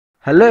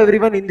Hello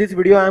everyone, in this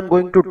video I am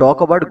going to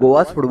talk about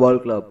Goa's football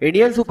club.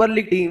 Indian Super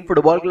League team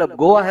Football Club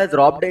Goa has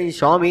robbed in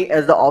Xiaomi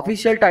as the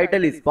official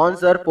title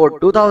sponsor for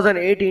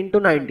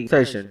 2018-19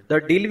 session. The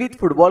deal with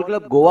Football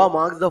Club Goa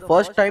marks the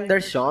first time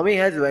that Xiaomi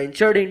has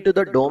ventured into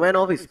the domain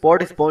of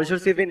sport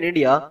sponsorship in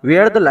India,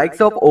 where the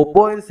likes of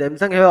Oppo and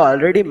Samsung have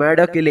already made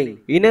a killing.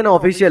 In an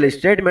official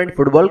statement,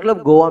 Football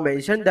Club Goa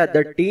mentioned that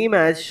the team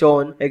has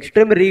shown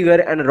extreme rigor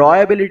and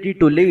raw ability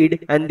to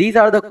lead, and these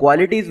are the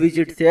qualities which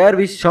it shares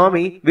with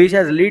Xiaomi, which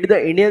has led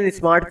the Indian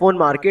smartphone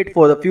market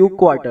for the few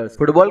quarters.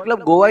 Football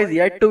Club Goa is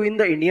yet to win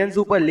the Indian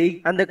Super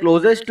League, and the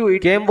closest to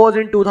it came was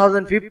in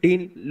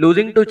 2015,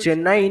 losing to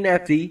Chennai in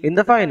FC in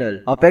the final.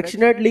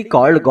 Affectionately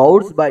called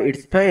Gouts by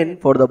its fan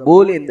for the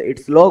bull in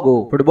its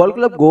logo, Football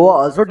Club Goa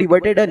also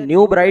debuted a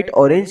new bright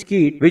orange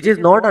kit, which is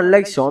not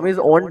unlike Xiaomi's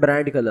own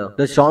brand color.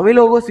 The Xiaomi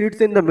logo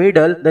sits in the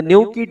middle. The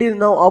new kit is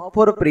now up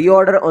for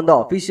pre-order on the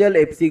official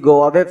FC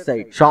Goa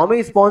website.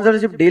 Xiaomi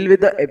sponsorship deal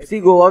with the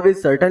FC Goa will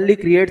certainly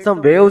create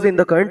some waves in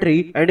the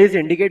country and is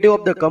indicative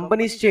of the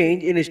company's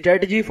change in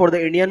strategy for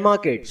the Indian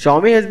market.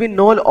 Xiaomi has been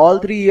known all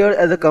 3 years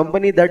as a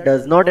company that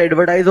does not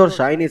advertise or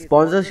shine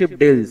sponsorship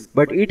deals,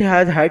 but it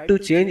has had to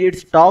change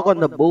its stock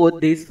on the both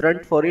these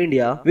front for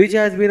India, which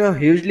has been a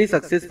hugely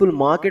successful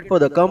market for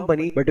the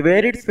company, but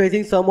where it's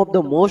facing some of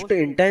the most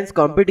intense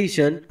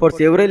competition for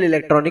several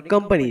electronic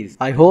companies.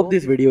 I hope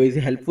this video is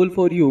helpful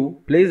for you.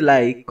 Please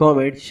like,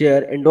 comment,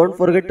 share, and don't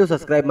forget to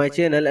subscribe my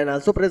channel and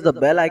also press the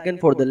bell icon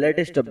for the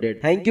latest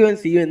update. Thank you and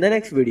see you in the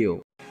next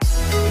video.